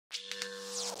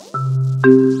Hi,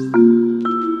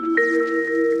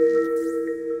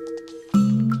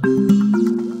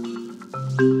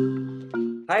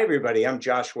 everybody. I'm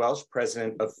Josh Welsh,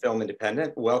 president of Film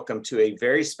Independent. Welcome to a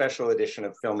very special edition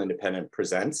of Film Independent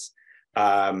Presents.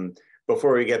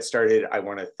 Before we get started, I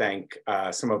want to thank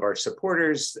some of our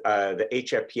supporters, the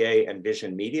HFPA and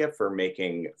Vision Media, for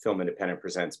making Film Independent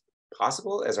Presents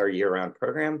possible as our year-round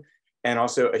program, and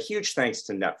also a huge thanks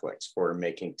to Netflix for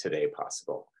making today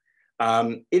possible.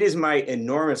 It is my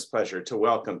enormous pleasure to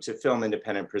welcome to Film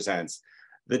Independent Presents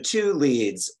the two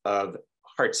leads of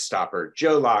Heartstopper,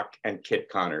 Joe Locke and Kit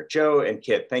Connor. Joe and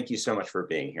Kit, thank you so much for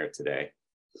being here today.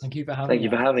 Thank you for having us. Thank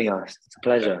you for having us. It's a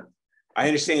pleasure. I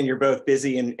understand you're both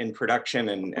busy in production,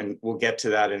 and we'll get to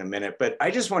that in a minute, but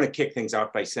I just want to kick things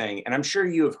off by saying, and I'm sure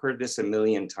you have heard this a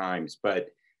million times, but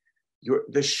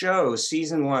the show,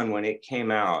 season 1, when it came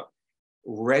out,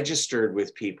 registered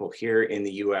with people here in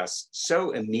the US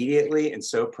so immediately and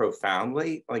so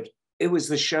profoundly. Like, it was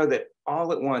the show that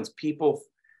all at once, people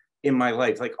in my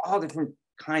life, like all different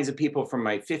kinds of people, from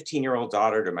my 15-year-old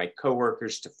daughter to my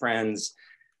coworkers to friends,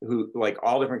 who like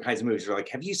all different kinds of movies, were like,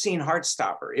 have you seen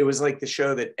Heartstopper? It was like the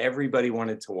show that everybody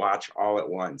wanted to watch all at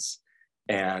once.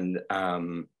 And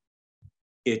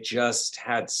it just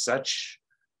had such,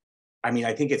 I mean,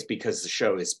 I think it's because the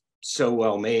show is so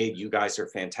well made. You guys are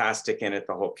fantastic in it.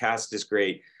 The whole cast is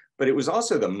great. But it was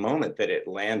also the moment that it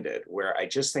landed, where I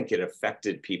just think it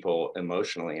affected people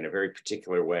emotionally in a very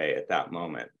particular way at that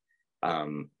moment.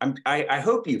 I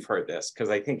hope you've heard this,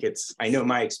 because I think I know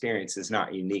my experience is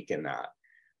not unique in that,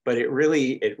 but it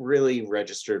really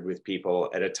registered with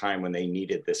people at a time when they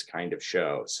needed this kind of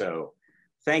show. So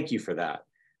thank you for that.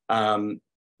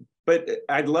 But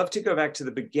I'd love to go back to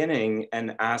the beginning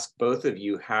and ask both of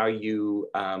you how you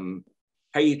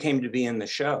came to be in the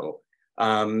show.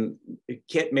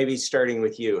 Kit, maybe starting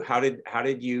with you, how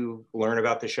did you learn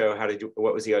about the show?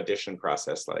 What was the audition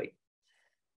process like?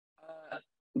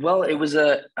 Well, it was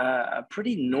a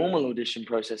pretty normal audition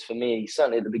process for me,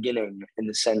 certainly at the beginning, in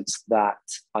the sense that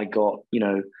I got,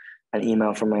 an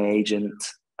email from my agent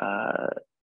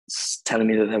telling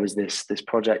me that there was this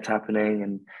project happening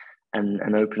and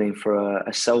an opening for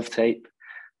a self-tape.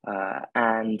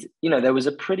 And, there was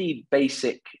a pretty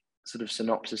basic sort of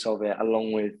synopsis of it,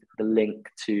 along with the link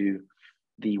to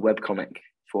the webcomic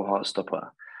for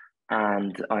Heartstopper.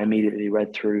 And I immediately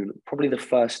read through probably the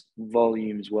first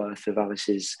volume's worth of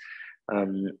Alice's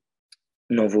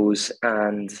novels,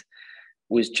 and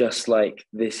was just like,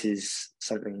 this is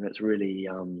something that's really,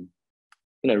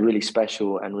 really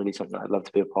special, and really something I'd love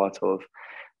to be a part of.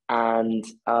 And,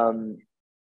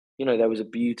 there was a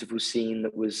beautiful scene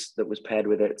that was paired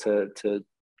with it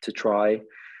to try.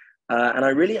 And I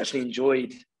really actually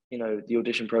enjoyed, the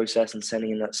audition process and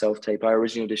sending in that self-tape. I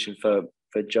originally auditioned for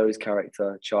Joe's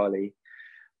character, Charlie.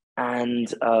 And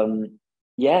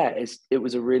it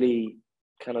was a really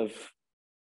kind of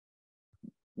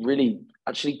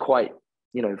actually quite,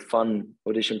 fun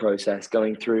audition process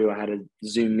going through. I had a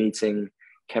Zoom meeting,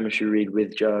 chemistry read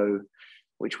with Joe,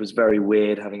 which was very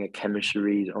weird, having a chemistry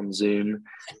read on Zoom.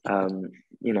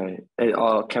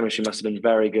 Our chemistry must have been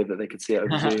very good that they could see it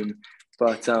over Zoom.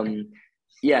 But and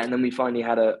then we finally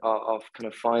had our kind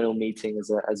of final meeting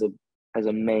as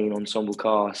a main ensemble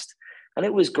cast, and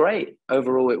it was great.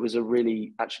 Overall, it was a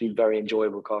really actually very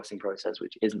enjoyable casting process,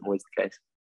 which isn't always the case.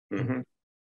 Mm-hmm.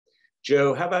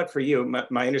 Joe, how about for you?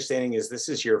 My understanding is this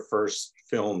is your first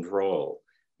filmed role.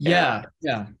 Yeah.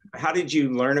 How did you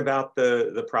learn about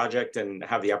the project and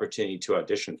have the opportunity to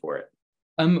audition for it?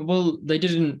 Well, they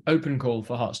did an open call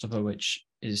for Heartstopper, which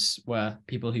is where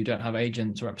people who don't have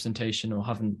agents or representation or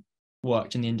haven't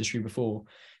worked in the industry before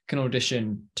can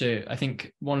audition to. I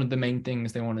think one of the main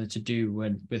things they wanted to do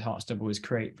with Heartstopper was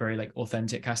create very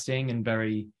authentic casting and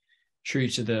very true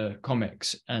to the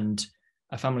comics. And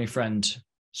a family friend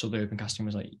saw the open casting,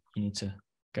 was like, you need to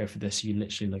go for this. You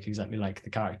literally look exactly like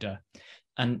the character.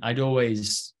 And I'd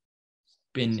always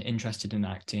been interested in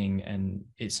acting, and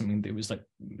it's something that was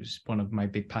one of my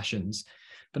big passions,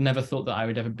 but never thought that I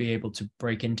would ever be able to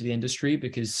break into the industry,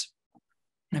 because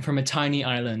I'm from a tiny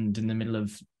island in the middle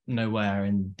of nowhere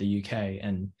in the UK,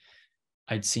 and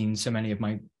I'd seen so many of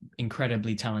my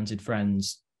incredibly talented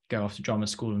friends go off to drama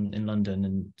school in London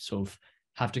and sort of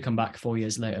have to come back 4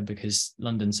 years later because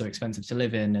London's so expensive to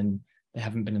live in and they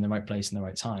haven't been in the right place in the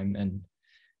right time. And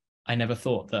I never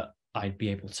thought that I'd be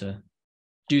able to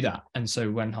do that. And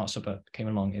so when Heartstopper came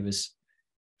along, it was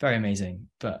very amazing.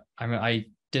 But I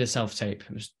did a self-tape.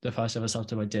 It was the first ever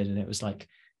self-tape I did, and it was like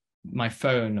my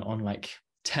phone on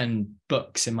 10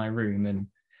 books in my room, and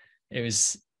it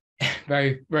was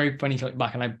very, very funny to look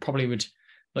back. And I probably would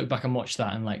look back and watch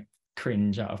that and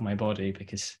cringe out of my body,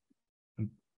 because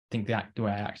think the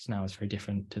way I act now is very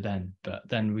different to then. But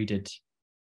then we did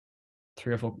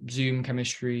 3 or 4 Zoom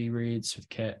chemistry reads with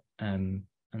Kit, and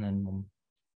then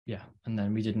and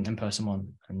then we did an in-person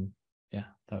one, and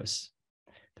that was,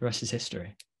 the rest is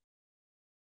history.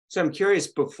 So I'm curious,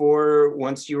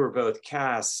 once you were both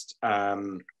cast,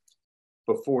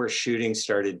 before shooting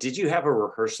started, did you have a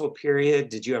rehearsal period?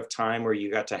 Did you have time where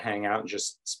you got to hang out and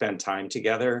just spend time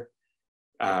together?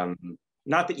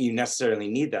 Not that you necessarily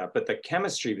need that, but the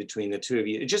chemistry between the two of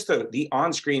you, just the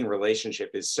on-screen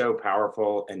relationship is so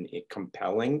powerful and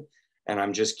compelling. And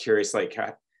I'm just curious, like,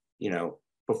 how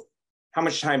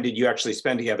much time did you actually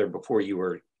spend together before you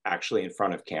were actually in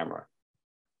front of camera?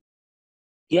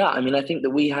 Yeah, I mean, I think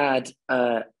that we had,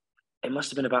 it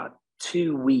must have been about a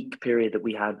 2-week period that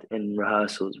we had in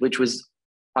rehearsals, which was,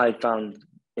 I found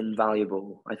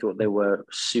invaluable. I thought they were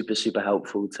super, super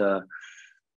helpful to,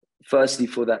 firstly,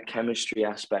 for that chemistry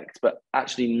aspect, but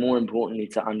actually more importantly,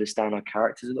 to understand our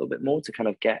characters a little bit more, to kind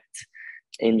of get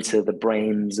into the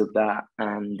brains of that.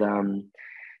 And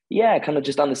kind of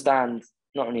just understand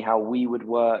not only how we would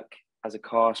work as a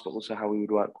cast, but also how we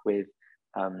would work with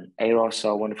Eros,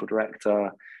 our wonderful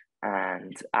director,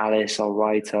 and Alice, our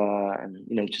writer, and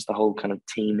just the whole kind of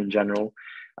team in general.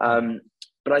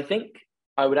 But I think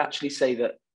I would actually say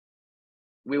that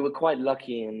we were quite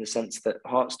lucky in the sense that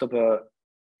Heartstopper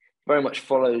very much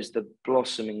follows the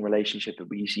blossoming relationship that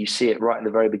you see it right at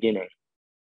the very beginning,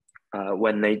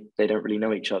 when they don't really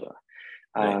know each other.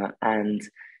 Right. And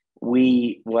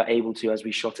we were able to, as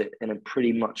we shot it in a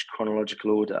pretty much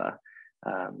chronological order,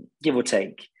 give or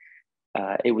take,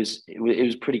 it was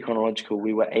pretty chronological.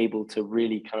 We were able to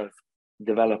really kind of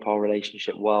develop our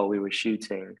relationship while we were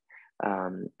shooting,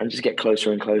 and just get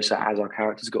closer and closer as our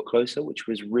characters got closer, which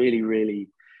was really, really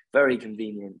very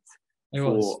convenient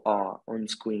for our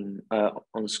on-screen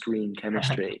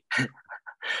chemistry.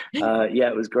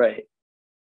 It was great.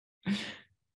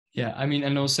 Yeah, I mean,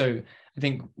 and also I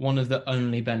think one of the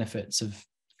only benefits of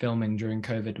filming during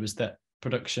COVID was that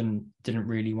production didn't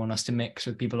really want us to mix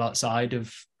with people outside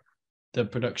of the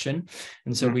production,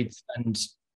 and so we'd spend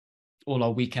all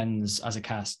our weekends as a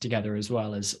cast together as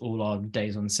well as all our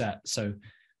days on set, so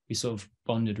we sort of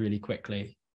bonded really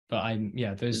quickly. But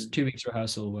those 2 weeks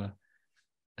rehearsal were,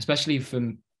 especially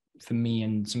for me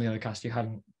and some of the other cast who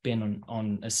hadn't been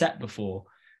on a set before,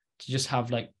 to just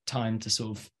have like time to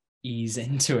sort of ease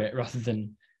into it rather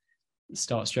than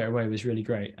start straight away, was really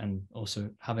great. And also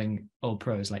having old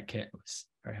pros like Kit was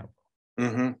very helpful.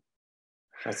 Mm-hmm.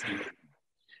 That's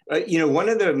one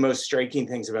of the most striking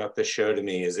things about the show to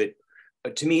me is it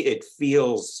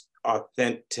feels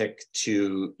authentic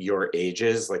to your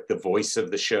ages, like the voice of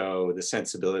the show, the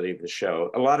sensibility of the show.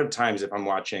 A lot of times if I'm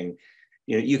watching,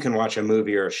 you can watch a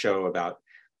movie or a show about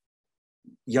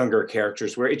younger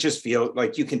characters where it just feels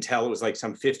like you can tell it was like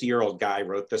some 50-year-old guy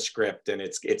wrote the script, and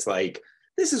it's like,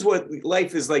 this is what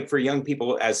life is like for young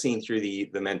people as seen through the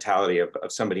mentality of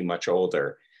somebody much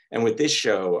older. And with this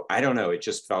show, I don't know, it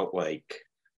just felt like,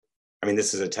 I mean,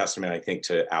 this is a testament, I think,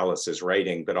 to Alice's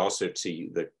writing, but also to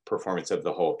the performance of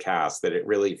the whole cast, that it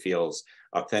really feels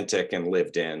authentic and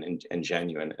lived in and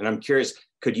genuine. And I'm curious,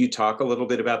 could you talk a little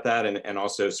bit about that, and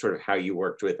also sort of how you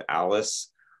worked with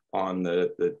Alice on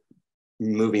the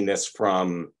moving this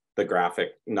from the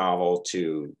graphic novel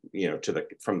to,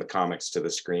 from the comics to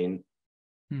the screen?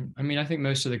 I mean, I think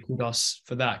most of the kudos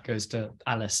for that goes to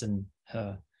Alice and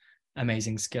her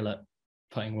amazing skill at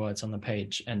putting words on the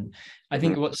page. And I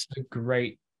think what's so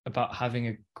great about having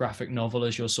a graphic novel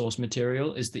as your source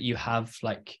material is that you have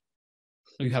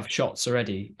shots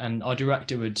already, and our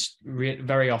director would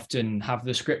very often have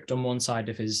the script on one side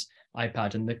of his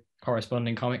iPad and the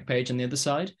corresponding comic page on the other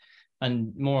side,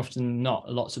 and more often than not,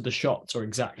 lots of the shots are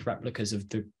exact replicas of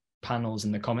the panels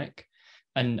in the comic.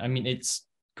 And I mean, it's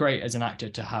great as an actor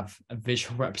to have a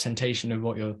visual representation of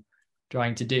what you're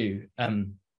trying to do,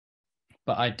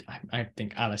 but I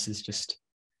think Alice is just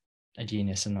a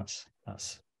genius, and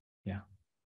that's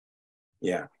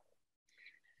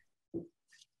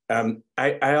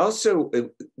I also,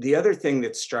 the other thing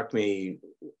that struck me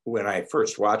when I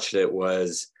first watched it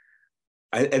was,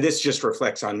 and this just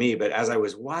reflects on me, but as I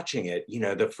was watching it,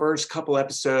 the first couple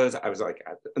episodes, I was like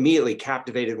immediately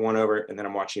captivated, won over, and then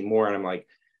I'm watching more and I'm like,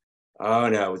 oh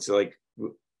no, it's like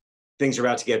things are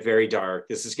about to get very dark.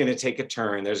 This is going to take a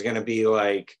turn. There's going to be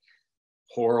like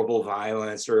horrible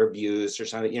violence or abuse or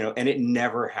something, and it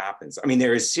never happens. I mean,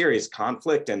 there is serious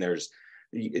conflict and there's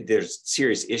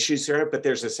serious issues there, but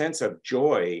there's a sense of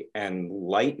joy and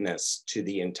lightness to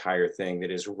the entire thing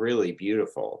that is really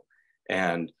beautiful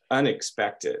and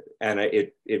unexpected. And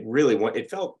it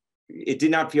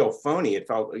did not feel phony. It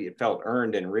felt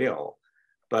earned and real.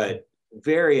 But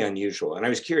very unusual. And I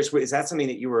was curious, is that something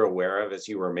that you were aware of as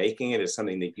you were making it? Is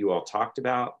something that you all talked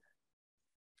about?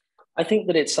 I think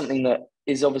that it's something that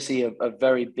is obviously a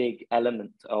very big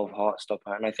element of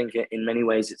Heartstopper, and I think in many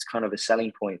ways it's kind of a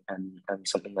selling point and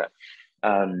something that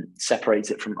separates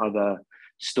it from other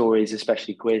stories,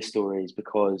 especially queer stories,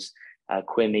 because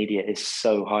queer media is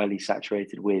so highly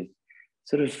saturated with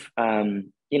sort of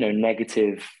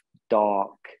negative,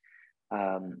 dark,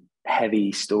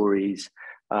 heavy stories,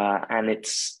 and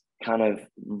it's kind of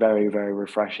very, very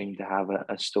refreshing to have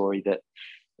a story that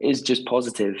is just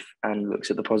positive and looks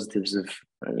at the positives of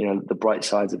the bright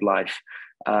sides of life.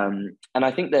 And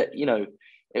I think that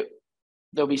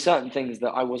there'll be certain things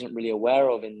that I wasn't really aware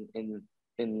of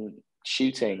in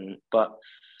shooting, but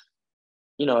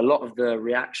a lot of the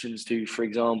reactions to, for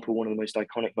example, one of the most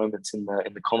iconic moments in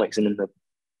the comics and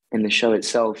in the show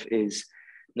itself is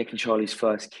Nick and Charlie's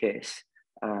first kiss,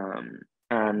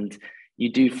 and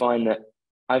you do find that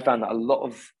I found that a lot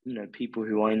of people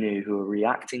who I knew who were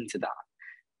reacting to that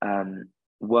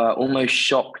were almost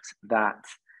shocked that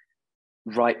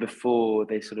right before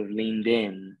they sort of leaned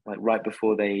in, like right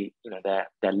before they,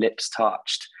 their lips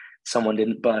touched, someone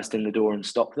didn't burst in the door and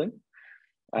stop them.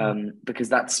 Because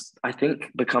that's, I think,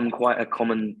 become quite a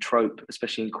common trope,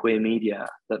 especially in queer media,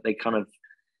 that they kind of,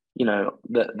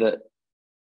 that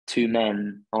two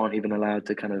men aren't even allowed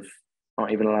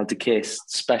to kiss,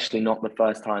 especially not the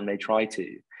first time they try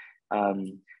to.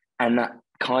 And that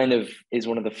kind of is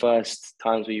one of the first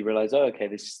times where you realize, oh, okay,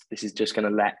 this is just going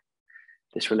to let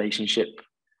this relationship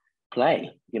play.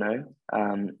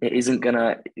 It isn't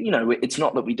gonna, it's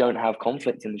not that we don't have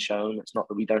conflict in the show, and it's not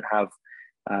that we don't have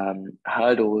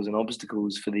hurdles and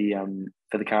obstacles for the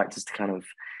characters to kind of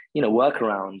work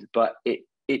around, but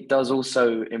it does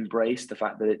also embrace the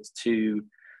fact that it's two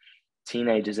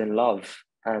teenagers in love,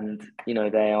 and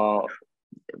they are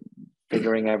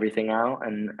figuring everything out,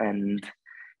 and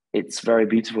it's very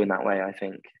beautiful in that way. I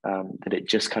think that it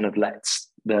just kind of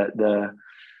lets the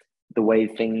way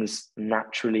things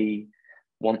naturally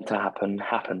want to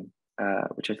happen,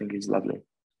 which I think is lovely.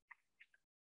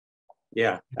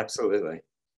 Yeah, absolutely.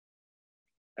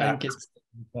 I think it's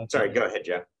sorry, go ahead,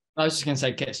 Jeff. I was just going to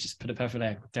say, Kit's just put it perfectly.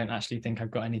 I don't actually think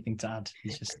I've got anything to add.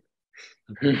 He's just.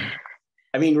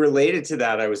 I mean, related to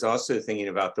that, I was also thinking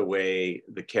about the way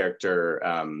the character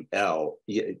Elle,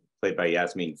 played by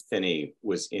Yasmin Finney,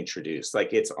 was introduced.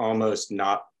 Like, it's almost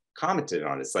not commented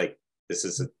on. It's like, this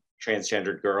is a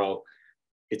transgendered girl.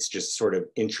 It's just sort of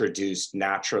introduced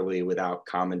naturally without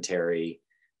commentary,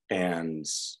 and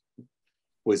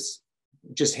was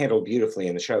just handled beautifully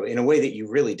in the show in a way that you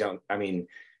really don't. I mean,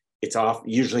 it's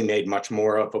usually made much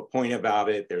more of a point about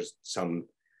it. There's some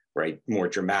more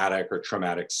dramatic or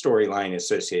traumatic storyline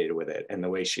associated with it, and the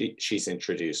way she's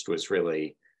introduced was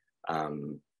really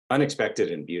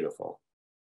unexpected and beautiful.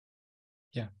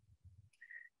 Yeah,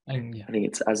 and yeah, I think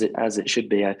it's as it should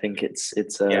be. I think it's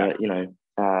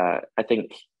I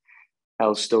think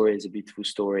Elle's story is a beautiful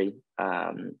story,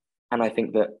 and I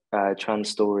think that trans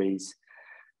stories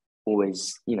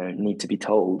always need to be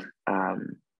told,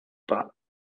 but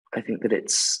I think that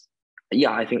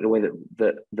I think the way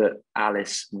that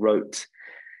Alice wrote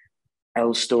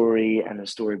Elle's story and the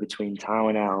story between Tao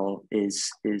and Elle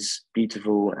is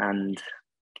beautiful and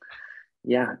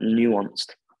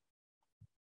nuanced.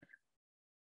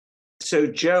 So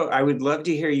Joe, I would love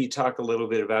to hear you talk a little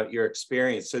bit about your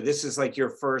experience. So this is like your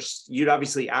first, you'd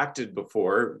obviously acted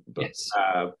before, yes.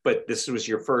 But this was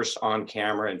your first on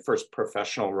camera and first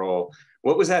professional role.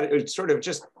 What was that? Sort of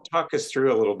just talk us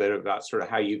through a little bit about sort of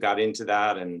how you got into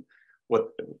that and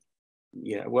what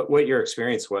your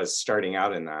experience was starting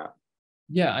out in that.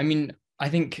 Yeah, I mean, I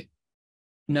think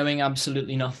knowing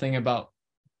absolutely nothing about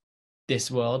this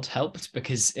world helped,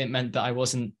 because it meant that I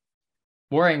wasn't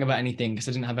worrying about anything, because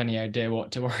I didn't have any idea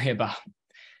what to worry about.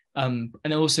 And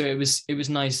also it was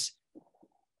nice.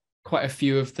 Quite a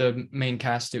few of the main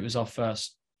cast, it was our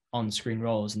first on-screen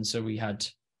roles, and so we had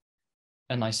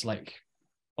a nice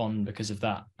bond because of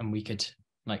that, and we could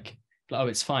oh,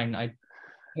 it's fine. I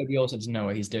hope he also doesn't know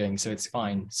what he's doing, so it's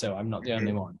fine. So I'm not the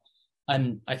only one.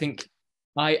 And I think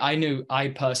I know I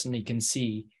personally can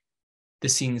see the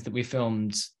scenes that we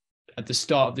filmed at the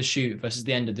start of the shoot versus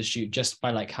the end of the shoot, just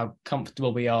by how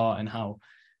comfortable we are, and how,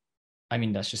 I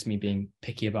mean, that's just me being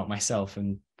picky about myself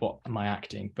and what am I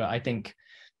acting. But I think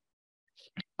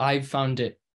I found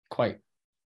it quite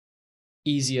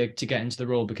easier to get into the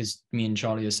role because me and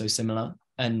Charlie are so similar,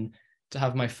 and to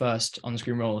have my first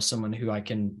on-screen role as someone who I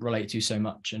can relate to so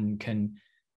much and can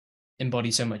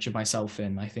embody so much of myself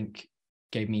in, I think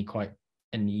gave me quite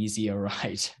an easier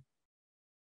ride.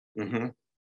 Mm-hmm.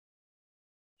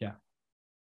 Yeah.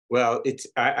 Well,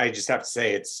 I just have to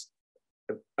say it's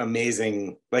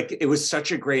amazing. Like, it was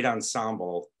such a great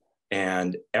ensemble,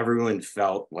 and everyone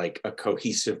felt like a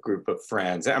cohesive group of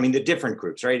friends. I mean, the different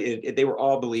groups, right? They were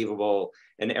all believable,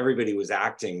 and everybody was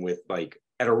acting with, like,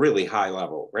 at a really high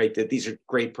level, right? That these are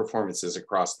great performances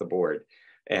across the board.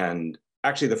 And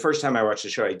actually, the first time I watched the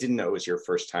show, I didn't know it was your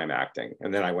first time acting.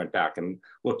 And then I went back and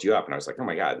looked you up, and I was like, oh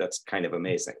my God, that's kind of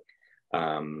amazing.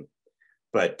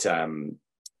 But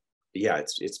yeah,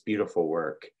 it's beautiful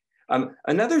work.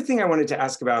 Another thing I wanted to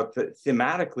ask about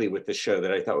thematically with the show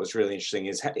that I thought was really interesting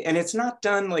is, and it's not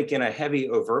done like in a heavy,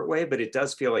 overt way, but it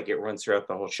does feel like it runs throughout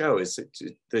the whole show, is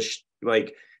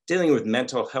like dealing with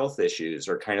mental health issues,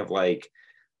 or kind of like,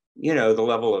 you know, the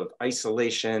level of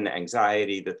isolation,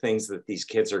 anxiety, the things that these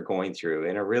kids are going through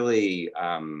in a really,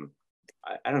 I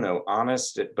don't know,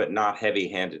 honest but not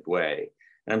heavy-handed way.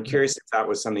 And I'm curious if that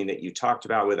was something that you talked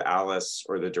about with Alice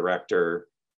or the director,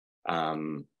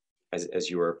 as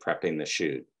you were prepping the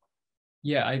shoot.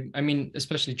 Yeah, I mean,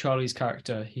 especially Charlie's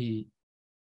character, he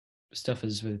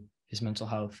suffers with his mental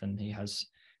health, and he has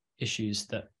issues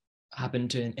that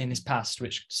happened in his past,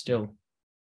 which still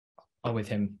are with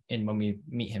him when we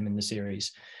meet him in the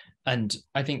series. And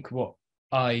I think what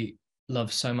I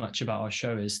love so much about our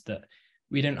show is that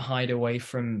we don't hide away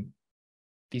from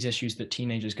these issues that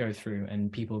teenagers go through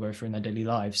and people go through in their daily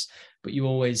lives, but you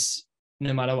always,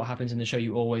 no matter what happens in the show,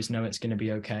 you always know it's going to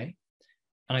be okay.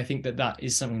 And I think that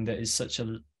is something that is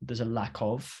there's a lack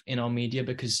of in our media,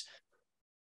 because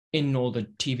in all the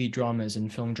TV dramas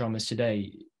and film dramas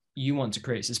today, you want to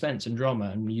create suspense and drama,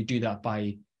 and you do that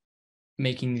by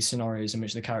making these scenarios in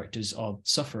which the characters are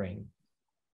suffering.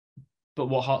 But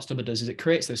what Heartstopper does is it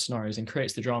creates those scenarios and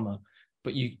creates the drama,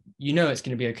 but you know it's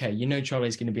going to be okay. You know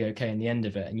Charlie's going to be okay in the end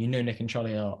of it, and you know Nick and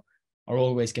Charlie are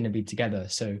always going to be together.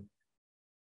 So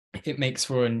it makes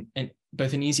for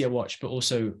both an easier watch, but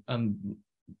also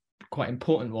quite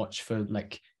important watch for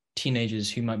like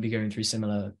teenagers who might be going through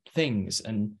similar things.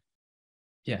 And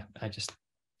yeah, I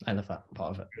love that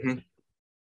part of it. Mm-hmm.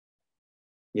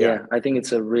 Yeah, I think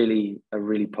it's a really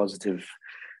positive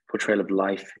portrayal of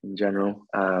life in general.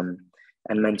 And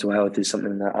mental health is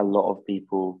something that a lot of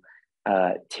people,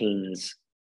 teens,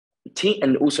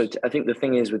 and also I think the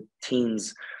thing is with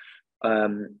teens,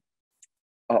 are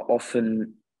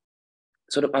often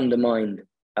sort of undermined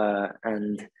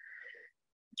and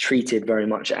treated very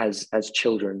much as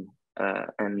children,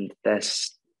 and their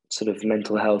sort of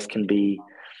mental health can be,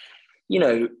 you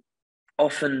know,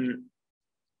 often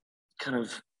kind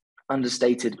of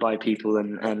understated by people,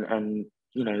 and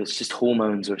you know, it's just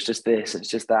hormones, or it's just this, it's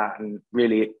just that, and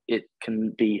really it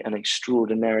can be an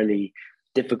extraordinarily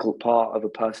difficult part of a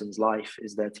person's life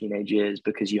is their teenage years,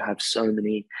 because you have so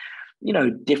many, you know,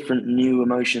 different new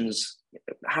emotions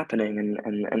happening,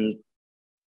 and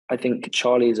I think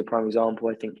Charlie is a prime example.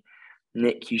 I think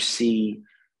Nick, you see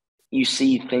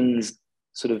things,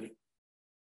 sort of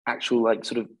actual, like,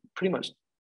 sort of pretty much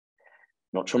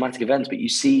not traumatic events, but you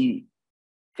see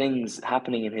things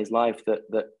happening in his life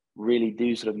that really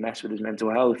do sort of mess with his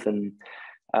mental health, and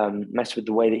mess with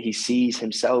the way that he sees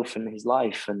himself and his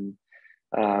life. And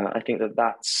I think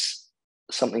that's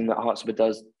something that Heartstopper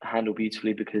does handle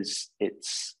beautifully, because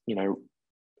it's, you know,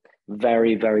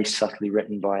 very, very subtly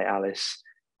written by Alice,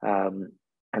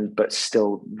 but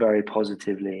still very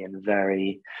positively, and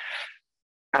very,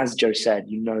 as Joe said,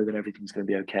 you know that everything's going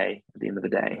to be okay at the end of the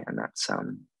day. And that's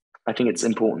I think it's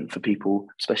important for people,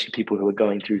 especially people who are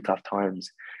going through tough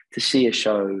times, to see a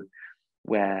show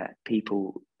where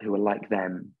people who are like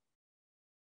them,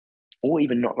 or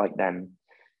even not like them,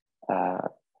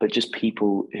 but just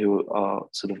people who are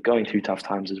sort of going through tough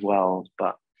times as well,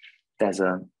 but there's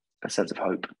a sense of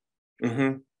hope.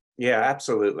 Mm-hmm. Yeah,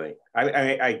 absolutely.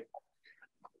 I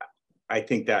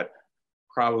think that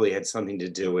probably had something to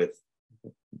do with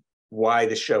why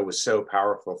the show was so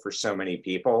powerful for so many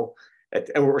people,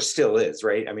 or still is,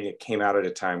 right? I mean, it came out at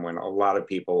a time when a lot of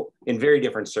people in very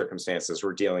different circumstances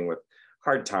were dealing with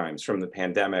hard times, from the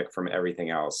pandemic, from everything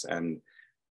else. And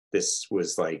this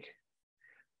was like,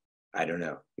 I don't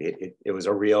know, it was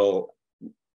a real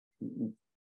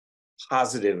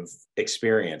positive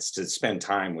experience to spend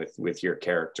time with your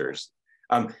characters.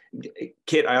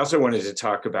 Kit, I also wanted to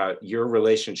talk about your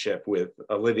relationship with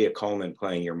Olivia Colman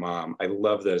playing your mom. I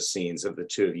love those scenes of the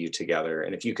two of you together.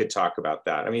 And if you could talk about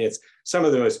that. I mean, it's some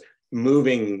of the most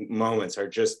moving moments are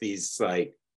just these,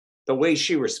 like, the way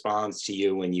she responds to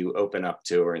you when you open up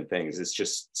to her and things. It's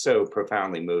just so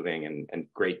profoundly moving and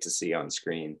great to see on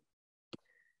screen.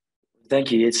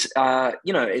 Thank you. It's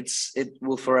you know, it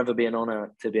will forever be an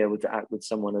honor to be able to act with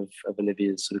someone of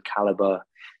Olivia's sort of caliber,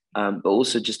 but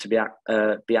also just to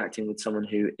be acting with someone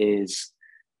who is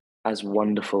as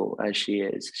wonderful as she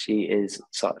is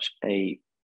such a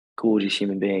gorgeous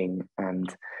human being,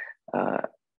 and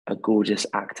a gorgeous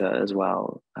actor as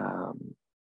well.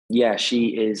 Yeah, she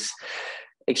is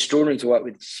extraordinary to work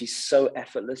with. She's so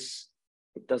effortless.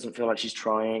 It doesn't feel like she's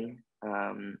trying.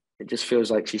 It just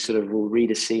feels like she sort of will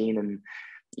read a scene, and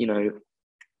you know,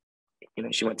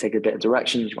 she might take a bit of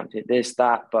direction, she might take this,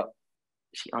 that, but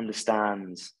she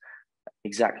understands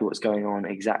exactly what's going on,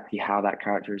 exactly how that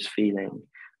character is feeling,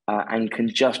 and can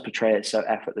just portray it so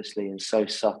effortlessly and so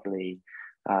subtly.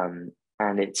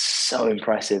 And it's so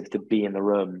impressive to be in the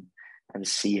room and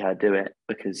see her do it,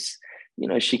 because,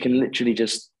 she can literally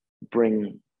just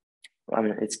bring, I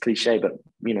mean, it's cliche, but,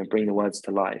 bring the words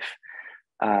to life.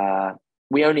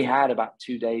 We only had about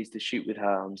 2 days to shoot with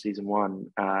her on season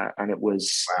 1. And it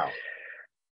was, wow.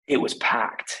 It was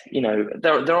packed.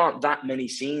 There aren't that many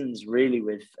scenes really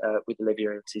with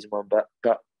Olivia in season 1,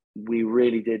 but we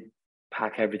really did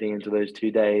pack everything into those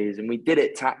 2 days, and we did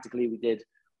it tactically. We did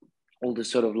all the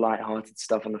sort of light-hearted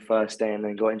stuff on the first day, and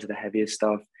then got into the heavier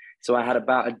stuff. So I had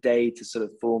about a day to sort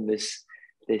of form this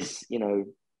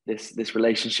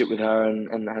relationship with her,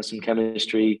 and have some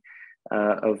chemistry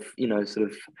of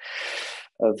sort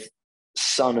of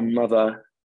son and mother.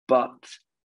 But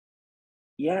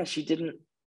yeah, she didn't.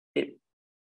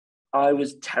 I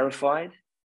was terrified.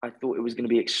 I thought it was going to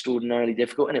be extraordinarily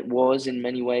difficult, and it was in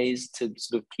many ways, to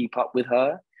sort of keep up with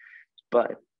her.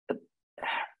 But at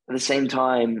the same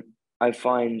time, I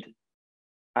find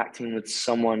acting with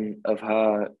someone of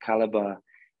her caliber,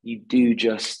 you do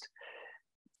just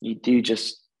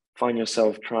find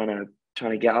yourself trying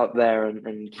to get up there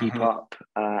and keep up.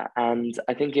 And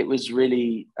I think it was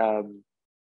really,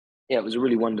 it was a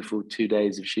really wonderful 2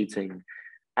 days of shooting.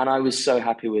 And I was so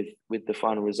happy with the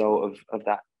final result of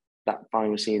that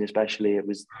final scene. Especially, it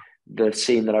was the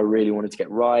scene that I really wanted to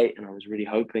get right, and I was really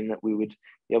hoping that we would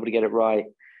be able to get it right.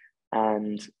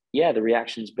 And yeah, the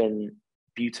reaction's been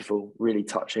beautiful, really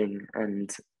touching,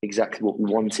 and exactly what we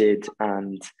wanted.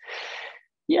 And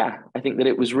yeah, I think that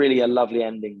it was really a lovely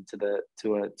ending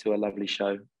to a lovely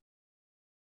show.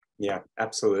 Yeah,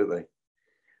 absolutely.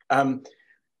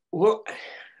 Well,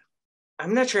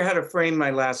 I'm not sure how to frame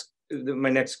my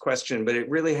next question, but it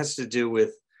really has to do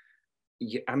with,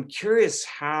 I'm curious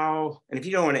how, and if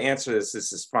you don't want to answer this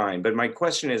is fine, but my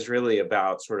question is really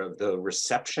about sort of the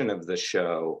reception of the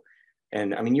show.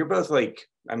 And I mean, you're both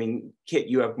Kit,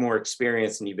 you have more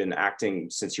experience and you've been acting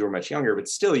since you were much younger, but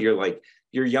still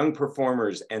you're young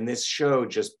performers, and this show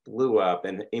just blew up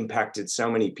and impacted so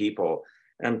many people.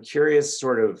 And I'm curious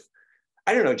sort of,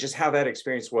 I don't know, just how that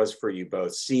experience was for you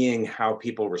both, seeing how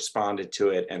people responded to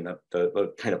it, and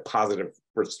the kind of positive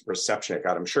reception it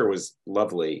got. I'm sure was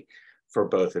lovely for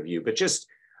both of you, but just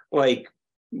I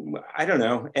don't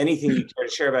know, anything you care to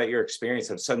share about your experience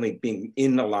of suddenly being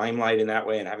in the limelight in that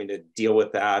way and having to deal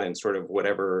with that, and sort of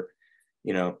whatever,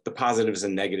 the positives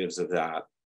and negatives of that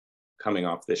coming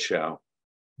off this show.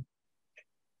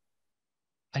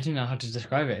 I don't know how to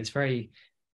describe it. It's very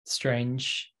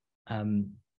strange,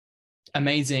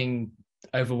 amazing,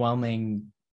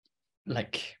 overwhelming.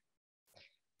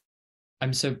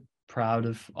 I'm so proud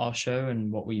of our show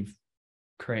and what we've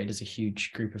created as a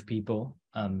huge group of people.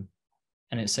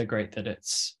 And it's so great that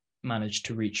it's managed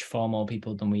to reach far more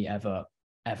people than we ever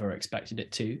expected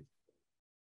it to.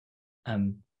 But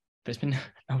it's been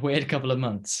a weird couple of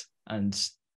months,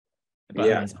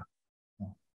 amazing.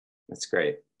 That's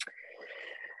great.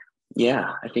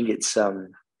 Yeah, I think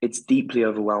it's deeply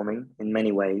overwhelming in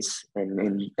many ways,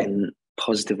 in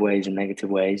positive ways and negative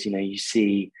ways. You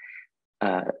see,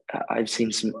 I've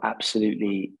seen some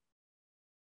absolutely,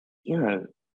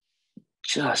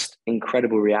 just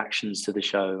incredible reactions to the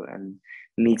show, and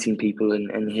meeting people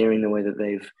and hearing the way that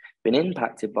they've been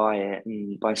impacted by it,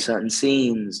 and by certain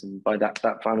scenes, and by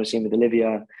that final scene with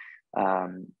Olivia,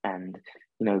 and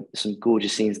some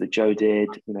gorgeous scenes that Joe did.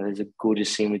 There's a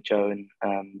gorgeous scene with Joe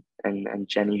and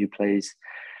Jenny, who plays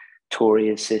Tori,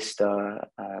 his sister,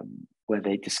 where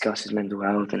they discuss his mental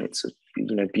health, and it's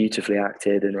beautifully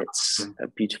acted, and it's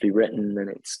beautifully written, and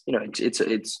it's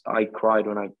I cried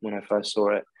when I first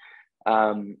saw it.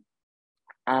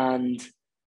 And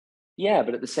yeah,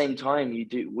 but at the same time,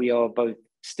 we are both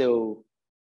still,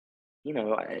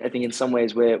 I think in some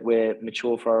ways we're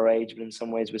mature for our age, but in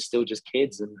some ways we're still just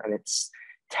kids, and it's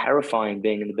terrifying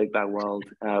being in the big bad world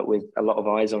with a lot of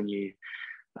eyes on you,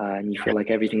 and you feel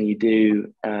like everything you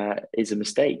do is a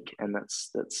mistake, and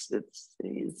it's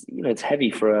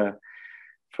heavy for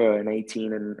an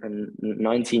 18 and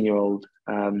 19-year-old.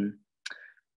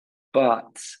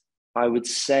 But I would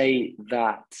say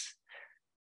that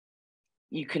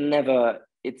you can never.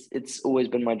 It's always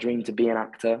been my dream to be an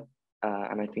actor,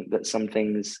 And I think that some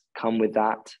things come with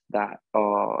that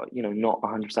are, you know, not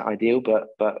 100% ideal, but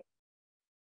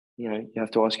you know, you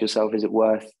have to ask yourself, is it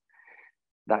worth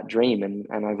that dream? And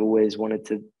I've always wanted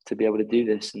to be able to do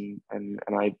this, and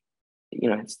I, you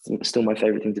know, it's still my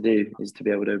favorite thing to do, is to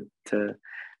be able to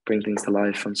bring things to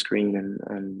life on screen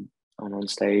and on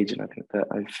stage. And I think that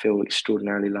I feel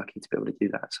extraordinarily lucky to be able to do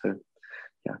that. So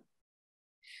yeah,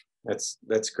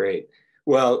 that's great.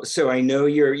 Well, so I know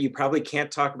you probably can't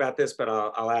talk about this, but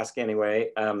I'll ask anyway.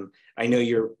 I know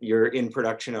you're in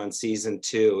production on season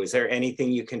 2. Is there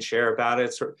anything you can share about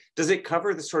it? Does it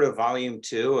cover the sort of volume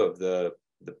 2 of the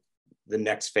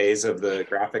next phase of the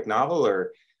graphic novel,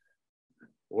 or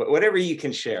whatever you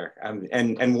can share?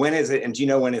 And when is it? And do you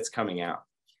know when it's coming out?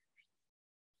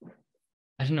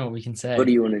 I don't know what we can say. What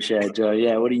do you want to share, Joe?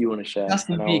 Yeah, what do you want to share? That's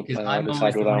me, because I'm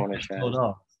always what I want to share. told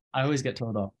off. I always get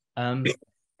told off.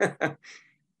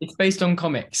 It's based on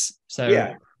comics, so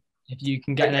yeah, if you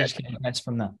can get an educated guess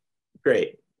from that.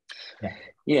 Great.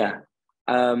 Yeah.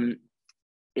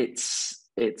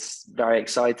 It's very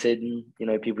exciting. You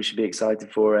know, people should be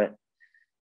excited for it.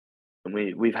 And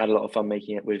we've had a lot of fun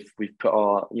making it. We've put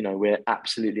our, you know, we're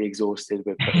absolutely exhausted.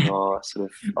 We're putting our sort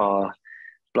of our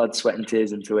blood, sweat, and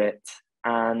tears into it.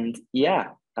 And yeah,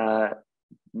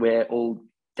 we're all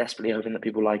desperately hoping that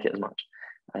people like it as much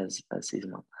as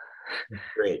season 1.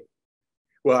 Great.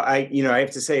 Well, I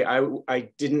have to say, I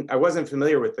wasn't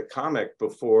familiar with the comic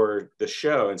before the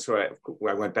show, and so I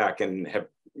went back and have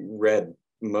read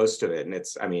most of it.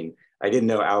 And I didn't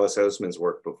know Alice Oseman's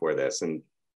work before this, and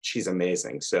she's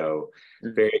amazing. So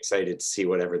very excited to see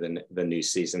whatever the new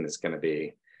season is going to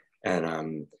be.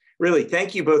 And really,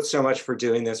 thank you both so much for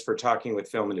doing this, for talking with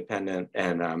Film Independent,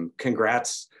 and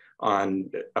congrats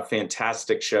on a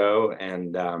fantastic show.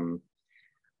 And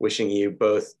wishing you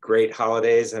both great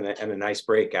holidays and a nice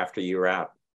break after you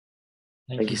wrap.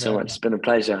 Thank you so much. It's been a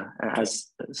pleasure.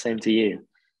 Same to you.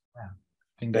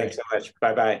 Yeah. Thanks so much.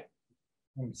 Bye-bye.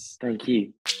 Thank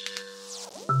you.